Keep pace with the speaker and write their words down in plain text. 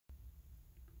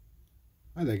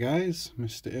Hi there guys,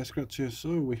 Mr. A Scratch here.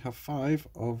 So we have 5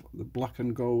 of the black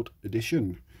and gold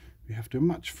edition. We have to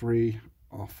match 3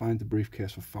 or find the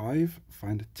briefcase for 5,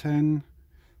 find a 10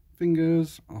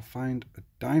 fingers or find a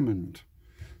diamond.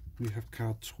 We have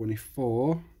card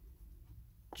 24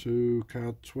 to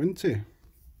card 20.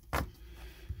 So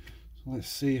let's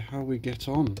see how we get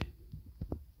on.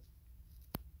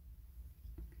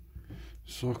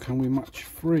 So can we match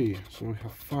 3? So we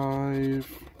have 5,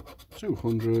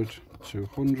 200,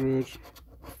 200,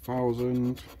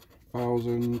 1000,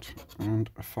 1000 and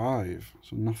a 5.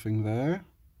 So nothing there.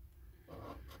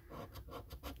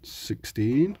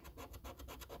 16.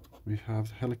 We have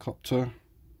the helicopter.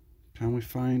 Can we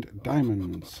find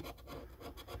diamonds?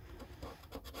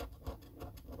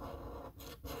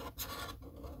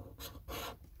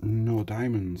 No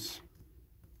diamonds.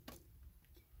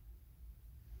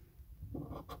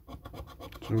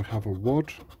 So we have a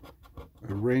wood,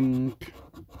 a ring,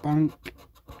 bank,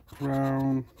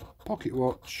 crown, pocket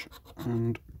watch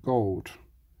and gold.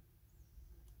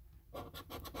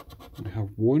 We have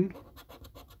 1,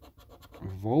 a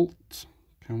vault.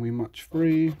 Can we match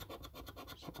 3?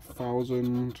 So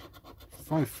 1000,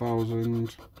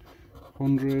 5000,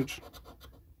 100,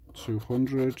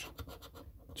 200,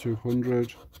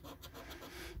 200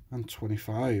 and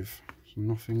 25. So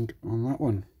nothing on that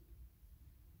one.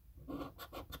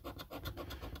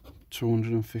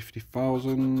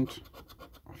 250,000,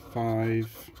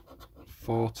 5,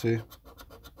 40,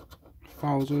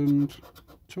 1000,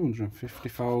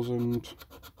 250,000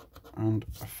 and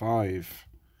a 5.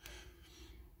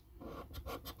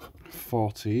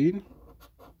 14,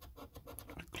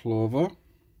 a clover,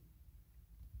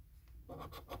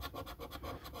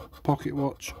 pocket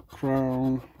watch,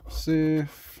 crown,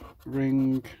 safe,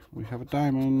 ring. We have a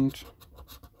diamond.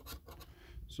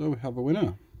 So we have a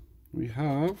winner. We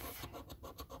have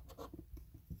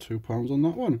 £2 on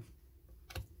that one.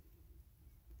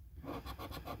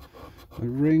 A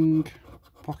ring,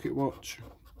 pocket watch,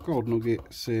 gold nugget,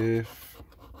 safe,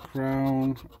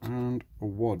 crown and a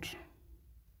wad.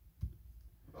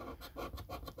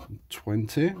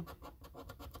 20, a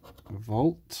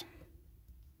vault.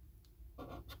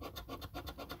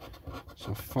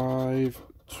 So 5,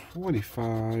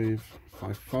 25,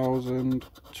 5000,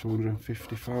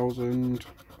 250,000,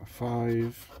 a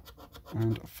 5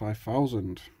 and a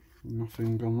 5000.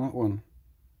 Nothing on that one.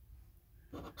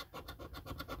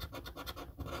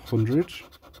 100,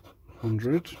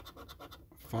 100,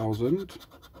 1000,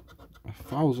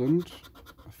 1000,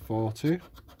 a 40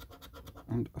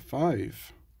 and a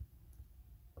 5.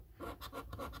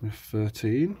 With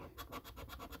 13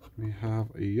 we have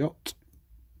a yacht.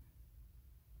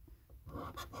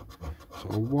 So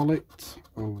a wallet,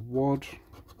 a wad,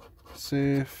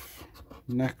 safe,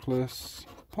 necklace,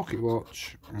 pocket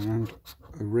watch and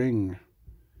a ring.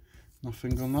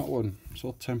 Nothing on that one.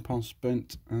 So £10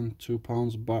 spent and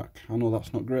 £2 back. I know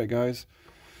that's not great guys,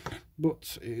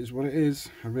 but it is what it is.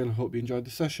 I really hope you enjoyed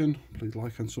the session. Please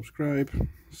like and subscribe.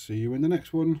 See you in the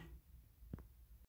next one.